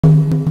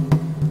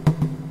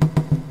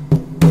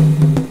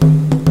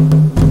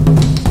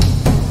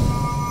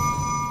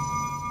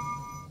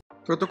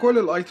بروتوكول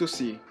الاي تو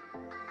سي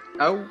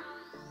او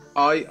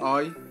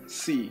اي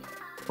سي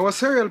هو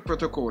سيريال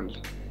بروتوكول.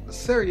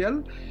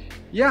 السيريال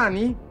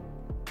يعني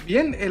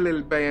بينقل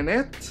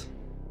البيانات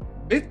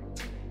بت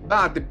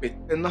بعد بت.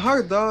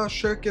 النهارده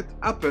شركة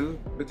ابل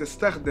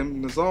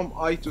بتستخدم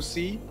نظام اي تو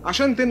سي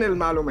عشان تنقل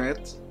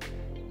معلومات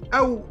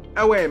او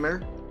اوامر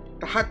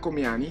تحكم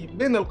يعني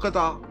بين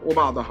القطع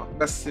وبعضها،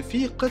 بس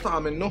في قطعة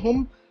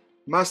منهم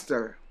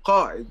ماستر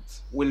قائد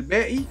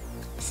والباقي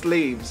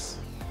سليفز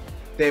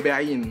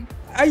تابعين.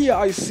 اي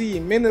اي سي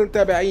من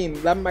التابعين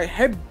لما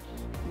يحب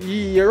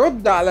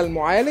يرد على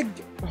المعالج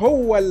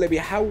هو اللي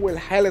بيحول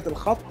حالة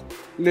الخط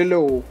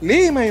للو.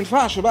 ليه ما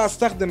ينفعش بقى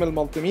استخدم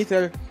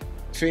المالتيميتر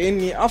في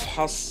اني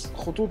افحص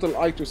خطوط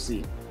الاي تو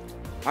سي؟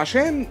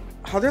 عشان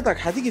حضرتك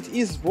هتيجي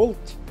تقيس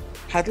فولت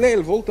هتلاقي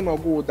الفولت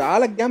موجود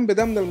على الجنب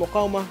ده من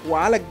المقاومة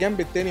وعلى الجنب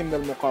التاني من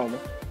المقاومة.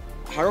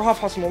 هروح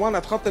افحص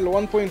ممانعة خط ال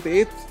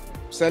 1.8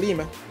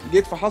 سليمة،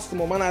 جيت فحصت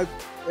ممانعة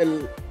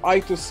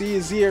الاي تو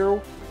سي 0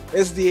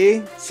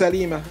 SDA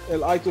سليمة،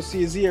 الاي تو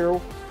سي 0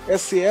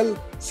 SCL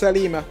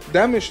سليمة.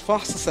 ده مش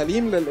فحص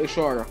سليم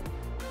للإشارة،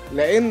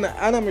 لأن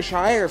أنا مش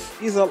عارف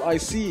إذا الاي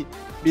سي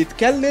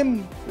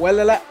بيتكلم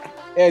ولا لأ.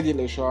 ادي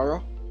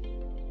الإشارة.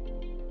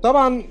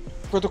 طبعا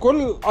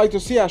بروتوكول الاي تو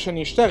سي عشان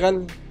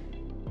يشتغل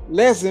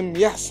لازم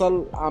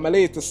يحصل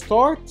عملية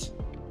ستارت،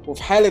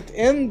 وفي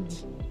حالة اند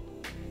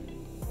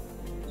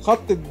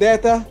خط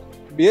الداتا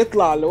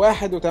بيطلع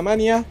ل1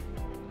 و8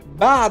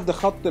 بعد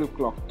خط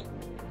الكلوك.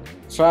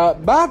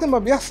 فبعد ما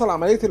بيحصل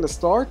عملية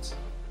الستارت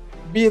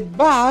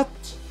بيتبعت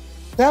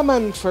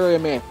 8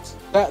 فريمات،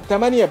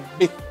 8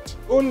 بت.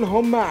 دول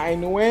هما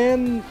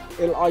عنوان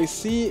الاي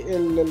سي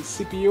اللي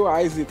السي بي يو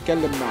عايز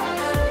يتكلم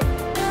معاه.